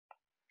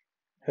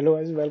Hello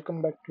guys,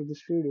 welcome back to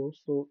this video.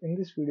 So in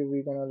this video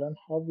we're gonna learn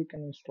how we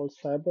can install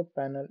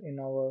CyberPanel in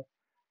our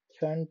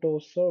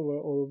CentOS server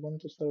or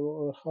Ubuntu server,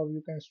 or how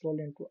you can install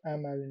into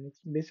AlmaLinux.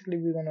 Basically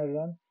we're gonna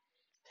run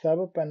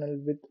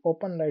CyberPanel with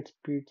Open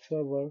Lightspeed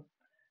server.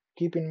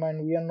 Keep in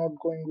mind we are not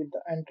going with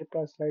the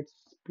Enterprise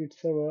Lightspeed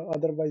server,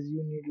 otherwise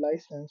you need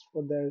license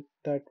for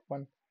that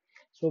one.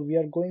 So we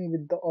are going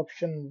with the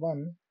option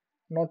 1,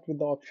 not with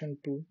the option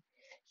 2.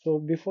 So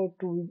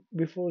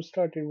before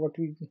started, what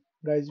we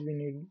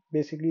need,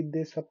 basically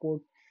they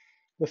support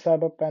the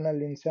cyber panel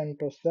in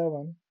CentOS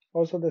 7.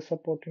 Also they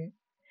support in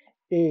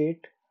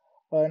 8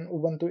 and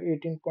Ubuntu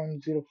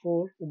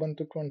 18.04,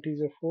 Ubuntu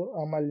 20.04,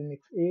 ARMA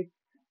Linux 8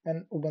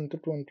 and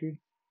Ubuntu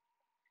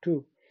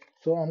 22.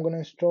 So I'm gonna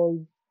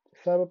install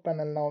cyber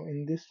panel now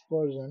in this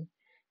version.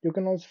 You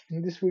can also,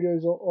 in this video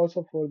is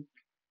also for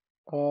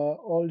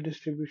all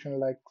distribution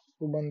like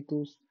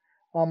Ubuntu's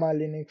ARMA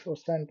Linux or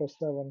CentOS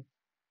 7,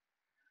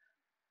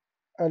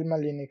 Alma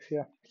Linux.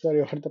 Yeah, sorry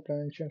about the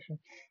pronunciation.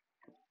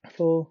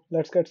 So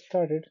let's get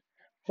started.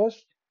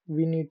 First,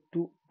 we need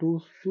to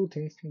do few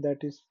things,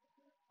 that is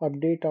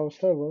update our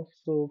server.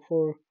 So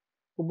for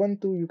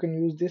Ubuntu, you can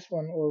use this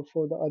one, or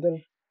for the other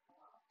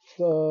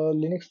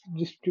Linux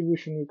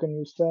distribution, you can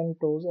use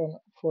CentOS, and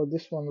for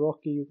this one,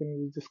 Rocky, you can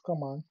use this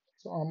command.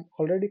 So I'm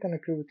already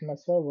connected with my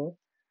server,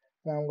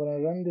 and I'm gonna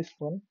run this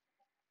one,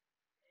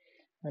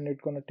 and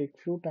it's gonna take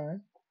few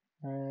time.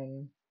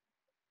 And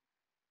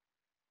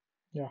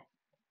yeah,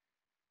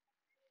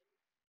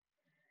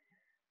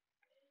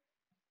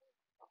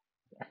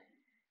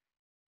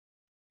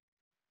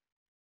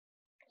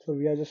 so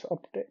we are just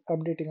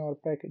updating our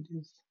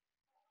packages.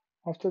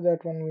 After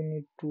that one, we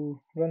need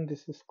to run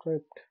this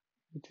script,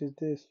 which is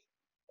this.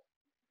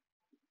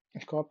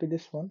 Copy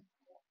this one.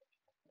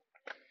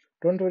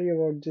 Don't worry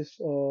about this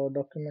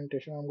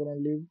documentation. I'm gonna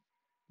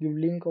give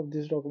link of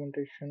this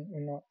documentation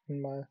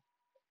in my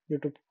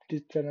YouTube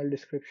this channel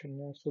description.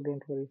 Yeah, so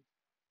don't worry.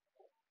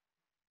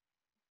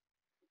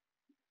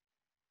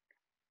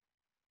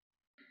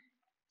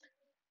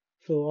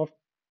 So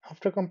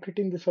after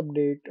completing this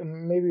update,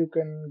 maybe you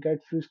can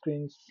get few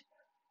screens.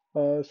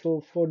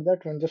 So for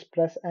that one, just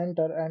press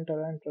enter,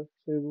 enter, enter.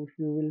 So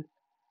you will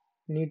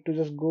need to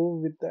just go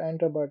with the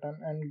enter button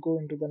and go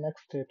into the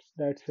next steps.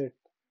 That's it.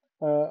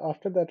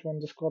 After that one,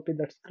 just copy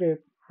that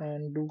script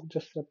and do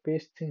just a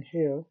paste in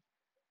here.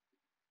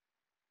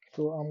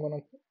 So I'm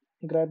gonna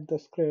grab the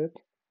script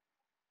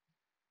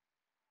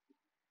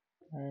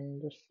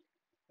and just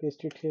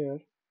paste it here.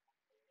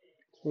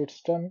 So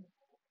it's done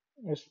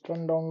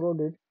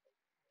downloaded,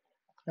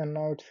 and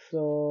now it's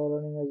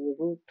running as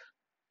a root,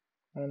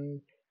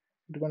 and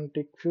it's gonna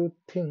take few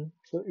things.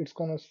 So it's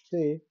gonna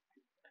say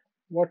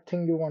what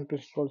thing you want to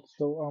install.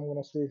 So I'm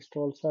gonna say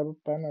install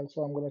CyberPanel.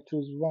 So I'm gonna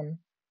choose one.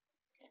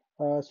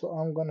 So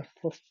I'm gonna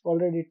first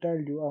already tell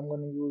you I'm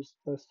gonna use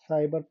the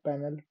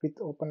CyberPanel with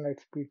Open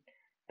Lightspeed.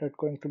 That's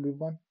going to be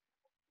one.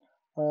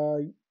 Uh,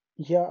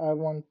 yeah, I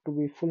want to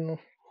be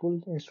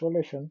full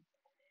installation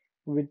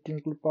with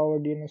include Power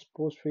DNS,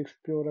 Postfix,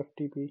 Pure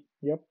FTP.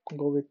 Yep,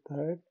 go with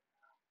that.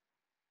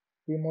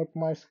 Remote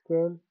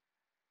MySQL.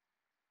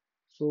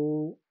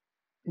 So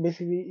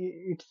basically,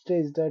 it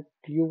says that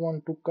you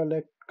want to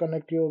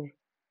connect your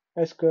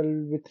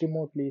SQL with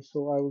remotely.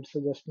 So I would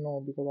suggest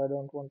no, because I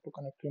don't want to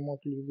connect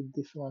remotely with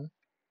this one.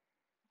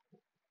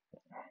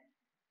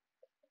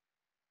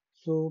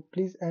 So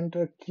please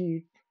enter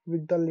key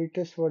with the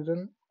latest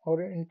version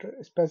or enter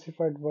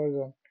specified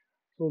version.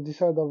 So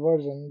these are the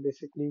version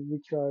basically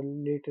which are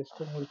latest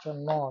and which are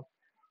not.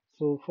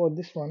 So for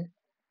this one,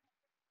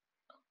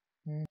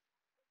 mm,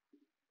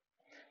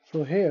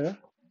 so here,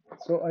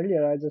 so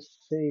earlier I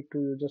just say to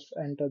you just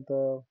enter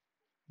the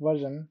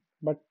version,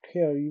 but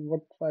here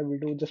what I will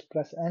do, just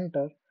press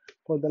enter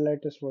for the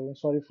latest version.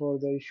 Sorry for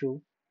the issue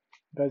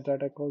guys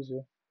that I caused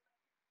you.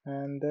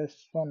 And this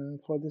one,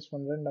 for this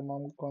one random,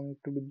 I'm going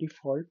to be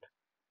default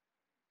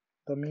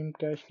the meme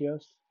cache.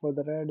 Yes, for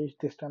the radish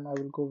this time I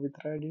will go with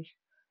radish.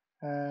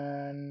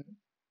 And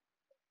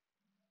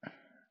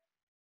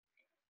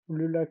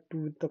would you like to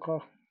with the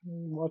car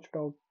watched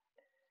out?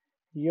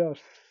 Yes,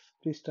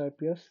 please type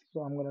yes.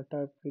 So I'm gonna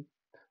type with.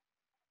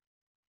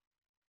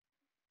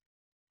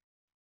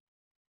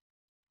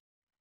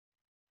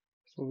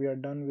 So we are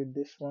done with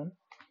this one.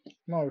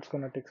 Now it's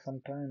gonna take some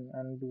time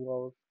and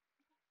do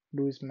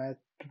his math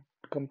to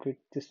complete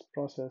this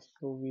process.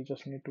 So we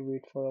just need to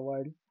wait for a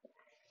while.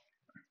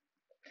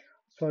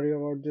 Sorry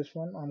about this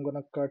one. I'm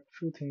gonna cut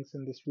few things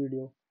in this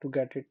video to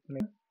get it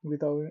made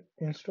with our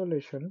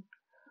installation.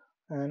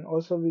 And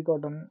also we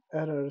got an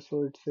error,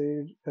 so it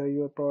said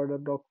your provider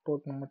block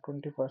port number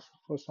 25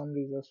 for some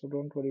reason. So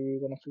don't worry,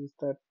 we're gonna fix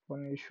that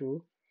one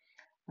issue.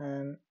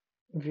 And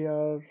we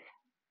are,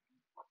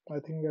 I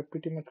think we are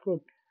pretty much good.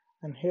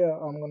 And here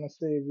I'm gonna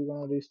say we're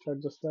gonna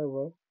restart the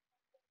server.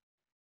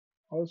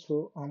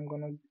 Also, I'm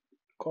gonna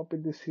copy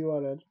this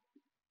URL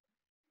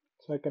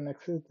so I can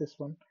access this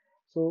one.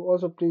 So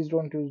also please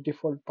don't use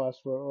default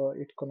password or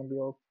it's gonna be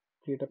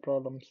create a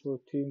problem.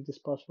 So change this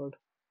password.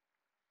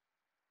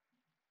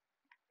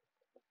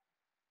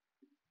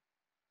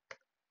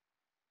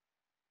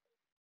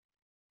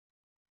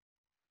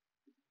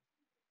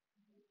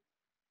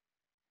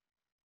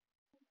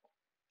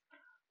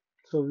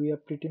 So we are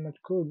pretty much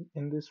good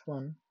in this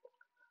one.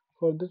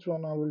 For this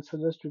one, I will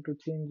suggest you to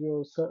change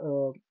your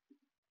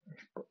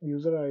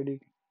user ID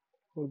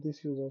for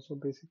this user. So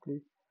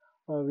basically,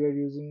 we are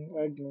using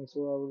admin,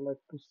 so I would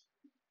like to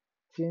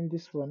change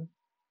this one.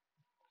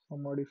 So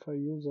modify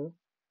user,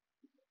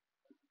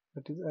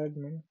 that is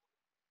admin,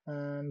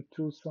 and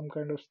choose some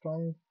kind of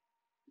strong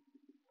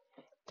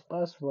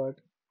password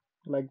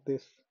like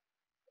this.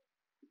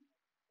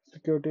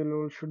 Security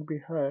level should be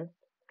high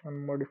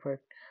and modified.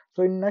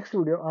 So in next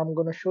video, I'm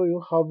gonna show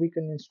you how we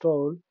can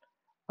install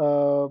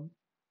uh,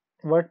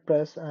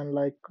 WordPress and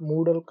like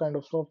Moodle kind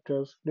of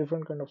softwares,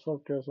 different kind of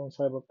softwares on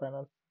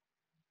CyberPanel.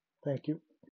 Thank you.